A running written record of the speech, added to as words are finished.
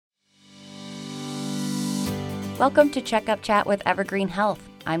Welcome to Checkup Chat with Evergreen Health.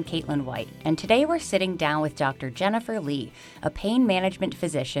 I'm Caitlin White, and today we're sitting down with Dr. Jennifer Lee, a pain management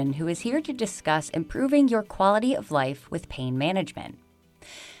physician who is here to discuss improving your quality of life with pain management.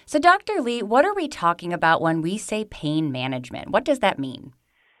 So, Dr. Lee, what are we talking about when we say pain management? What does that mean?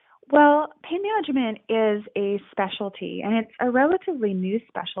 Well, pain management is a specialty, and it's a relatively new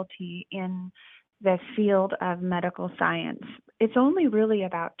specialty in the field of medical science. It's only really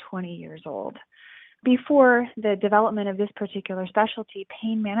about 20 years old. Before the development of this particular specialty,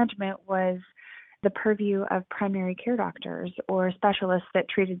 pain management was the purview of primary care doctors or specialists that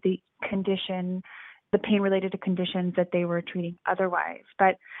treated the condition, the pain related to conditions that they were treating otherwise.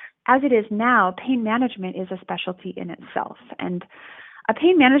 But as it is now, pain management is a specialty in itself. And a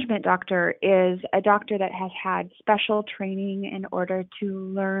pain management doctor is a doctor that has had special training in order to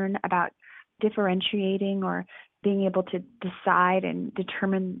learn about differentiating or being able to decide and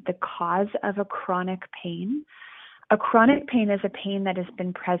determine the cause of a chronic pain. A chronic pain is a pain that has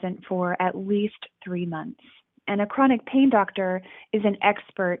been present for at least 3 months. And a chronic pain doctor is an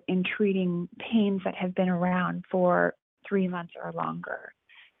expert in treating pains that have been around for 3 months or longer.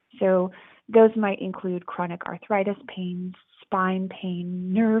 So those might include chronic arthritis pains, spine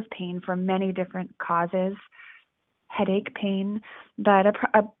pain, nerve pain from many different causes, headache pain, but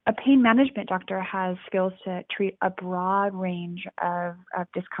a pain management doctor has skills to treat a broad range of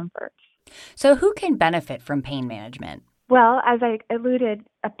discomforts. So, who can benefit from pain management? Well, as I alluded,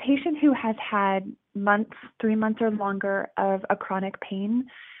 a patient who has had 3 months or longer of a chronic pain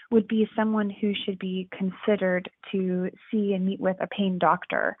would be someone who should be considered to see and meet with a pain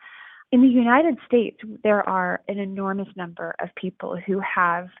doctor. In the United States, there are an enormous number of people who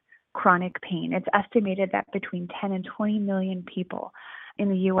have chronic pain. It's estimated that between 10 and 20 million people in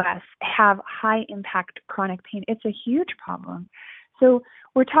the U.S. have high impact chronic pain. It's a huge problem. So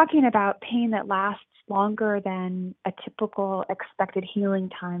we're talking about pain that lasts longer than a typical expected healing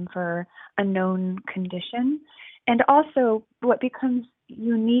time for a known condition. And also what becomes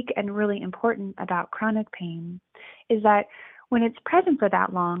unique and really important about chronic pain is that when it's present for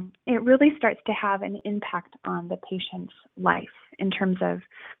that long, it really starts to have an impact on the patient's life in terms of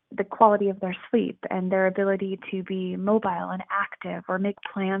the quality of their sleep and their ability to be mobile and active or make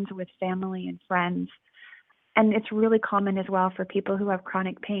plans with family and friends. And it's really common as well for people who have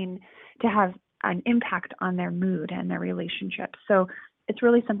chronic pain to have an impact on their mood and their relationships. So it's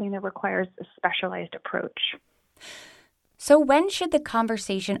really something that requires a specialized approach. So when should the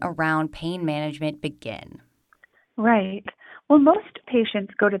conversation around pain management begin? Right. Well, most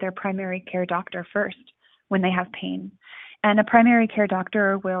patients go to their primary care doctor first when they have pain. And a primary care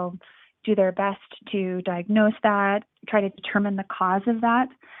doctor will do their best to diagnose that, try to determine the cause of that.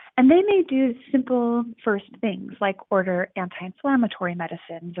 And they may do simple first things like order anti-inflammatory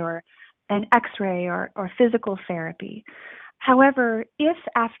medicines or an X-ray or physical therapy. However, if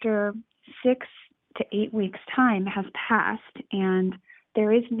after 6 to 8 weeks' time has passed and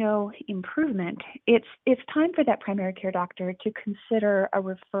there is no improvement, it's time for that primary care doctor to consider a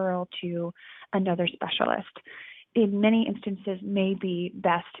referral to another specialist. In many instances, may be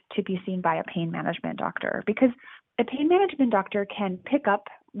best to be seen by a pain management doctor because a pain management doctor can pick up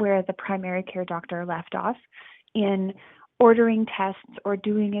where the primary care doctor left off in ordering tests or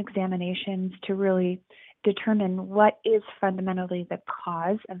doing examinations to really determine what is fundamentally the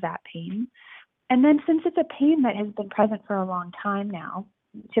cause of that pain. And then since it's a pain that has been present for a long time now,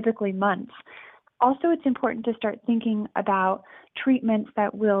 typically months, also it's important to start thinking about treatments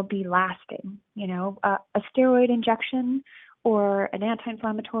that will be lasting, a steroid injection or an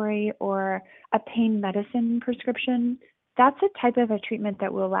anti-inflammatory or a pain medicine prescription. That's a type of a treatment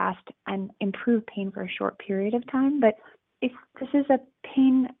that will last and improve pain for a short period of time. But if this is a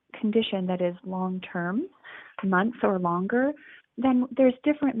pain condition that is long-term, months or longer, then there's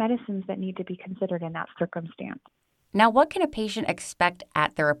different medicines that need to be considered in that circumstance. Now, what can a patient expect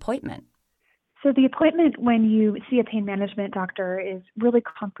at their appointment? So the appointment when you see a pain management doctor is really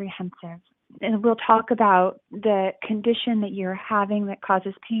comprehensive. And we'll talk about the condition that you're having that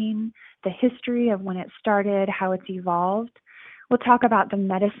causes pain, the history of when it started, how it's evolved. We'll talk about the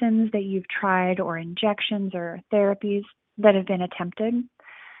medicines that you've tried or injections or therapies that have been attempted.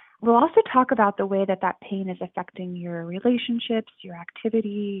 We'll also talk about the way that pain is affecting your relationships, your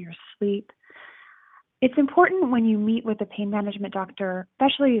activity, your sleep. It's important when you meet with a pain management doctor,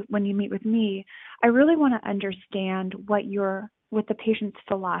 especially when you meet with me, I really want to understand what the patient's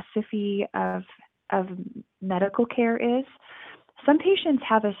philosophy of medical care is. Some patients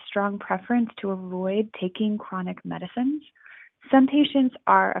have a strong preference to avoid taking chronic medicines. Some patients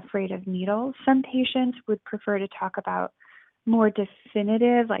are afraid of needles. Some patients would prefer to talk about more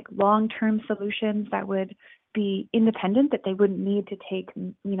definitive, like long-term solutions that would be independent, that they wouldn't need to take,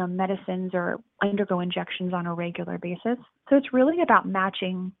 medicines or undergo injections on a regular basis. So it's really about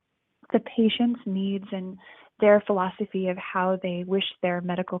matching the patient's needs and their philosophy of how they wish their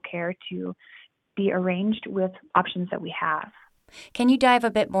medical care to be arranged with options that we have. Can you dive a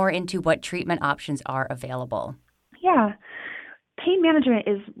bit more into what treatment options are available? Yeah. Pain management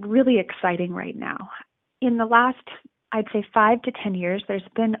is really exciting right now. In the last, I'd say 5 to 10 years, there's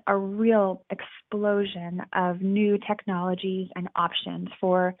been a real explosion of new technologies and options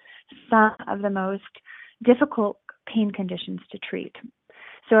for some of the most difficult pain conditions to treat.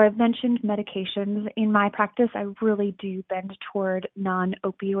 So I've mentioned medications. In my practice, I really do bend toward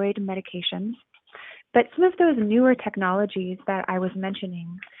non-opioid medications. But some of those newer technologies that I was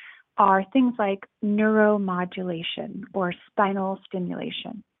mentioning are things like neuromodulation or spinal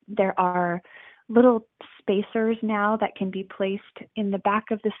stimulation. There are little spacers now that can be placed in the back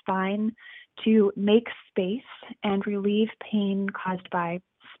of the spine to make space and relieve pain caused by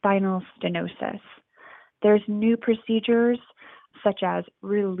spinal stenosis. There's new procedures such as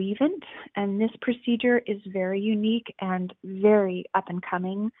Relievant, and this procedure is very unique and very up and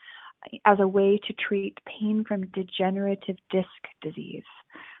coming as a way to treat pain from degenerative disc disease.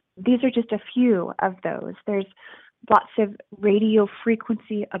 These are just a few of those. There's lots of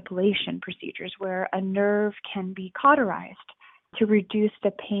radiofrequency ablation procedures where a nerve can be cauterized to reduce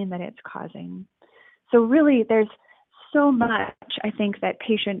the pain that it's causing. So really, there's so much, I think, that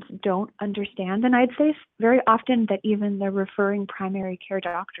patients don't understand. And I'd say very often that even the referring primary care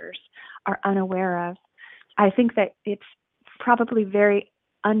doctors are unaware of. I think that it's probably very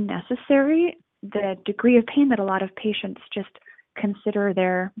unnecessary, the degree of pain that a lot of patients just consider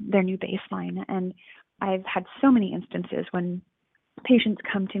their new baseline. And I've had so many instances when patients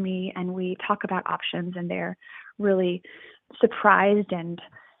come to me and we talk about options and they're really surprised and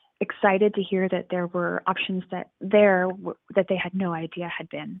excited to hear that there were options that they had no idea had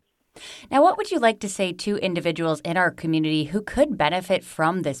been. Now, what would you like to say to individuals in our community who could benefit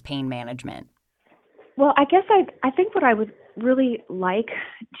from this pain management? Well, I guess I think what I would really like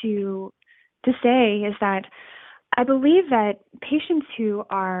to say is that I believe that patients who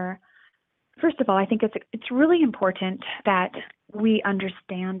are, first of all, I think it's really important that we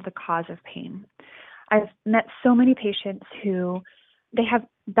understand the cause of pain. I've met so many patients who they have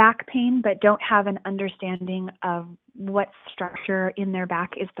back pain but don't have an understanding of what structure in their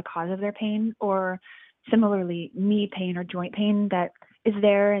back is the cause of their pain, or similarly knee pain or joint pain that is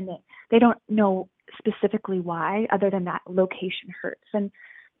there and that they don't know specifically why, other than that location hurts. And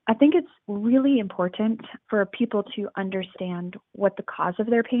I think it's really important for people to understand what the cause of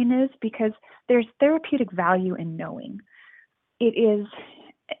their pain is, because there's therapeutic value in knowing. It is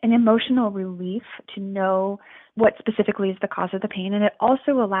an emotional relief to know what specifically is the cause of the pain, and it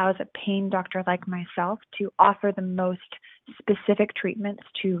also allows a pain doctor like myself to offer the most specific treatments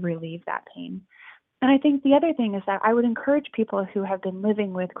to relieve that pain. And I think the other thing is that I would encourage people who have been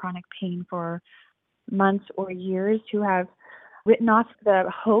living with chronic pain for months or years, who have written off the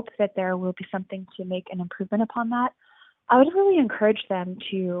hope that there will be something to make an improvement upon that, I would really encourage them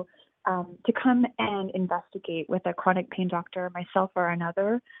to come and investigate with a chronic pain doctor, myself or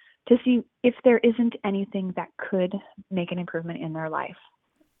another, to see if there isn't anything that could make an improvement in their life.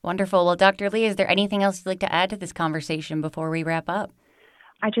 Wonderful. Well, Dr. Lee, is there anything else you'd like to add to this conversation before we wrap up?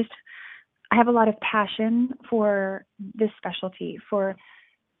 I have a lot of passion for this specialty, for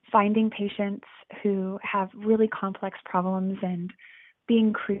finding patients who have really complex problems and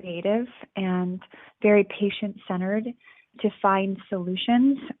being creative and very patient-centered to find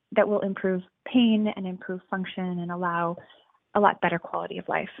solutions that will improve pain and improve function and allow a lot better quality of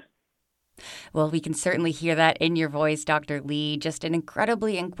life. Well, we can certainly hear that in your voice, Dr. Lee. Just an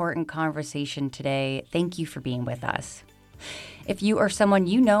incredibly important conversation today. Thank you for being with us. If you or someone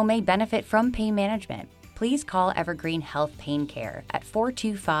you know may benefit from pain management, please call Evergreen Health Pain Care at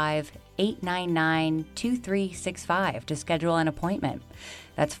 425-899-2365 to schedule an appointment.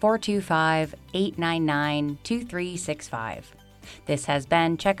 That's 425-899-2365. This has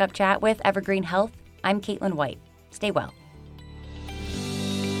been Checkup Chat with Evergreen Health. I'm Caitlin White. Stay well.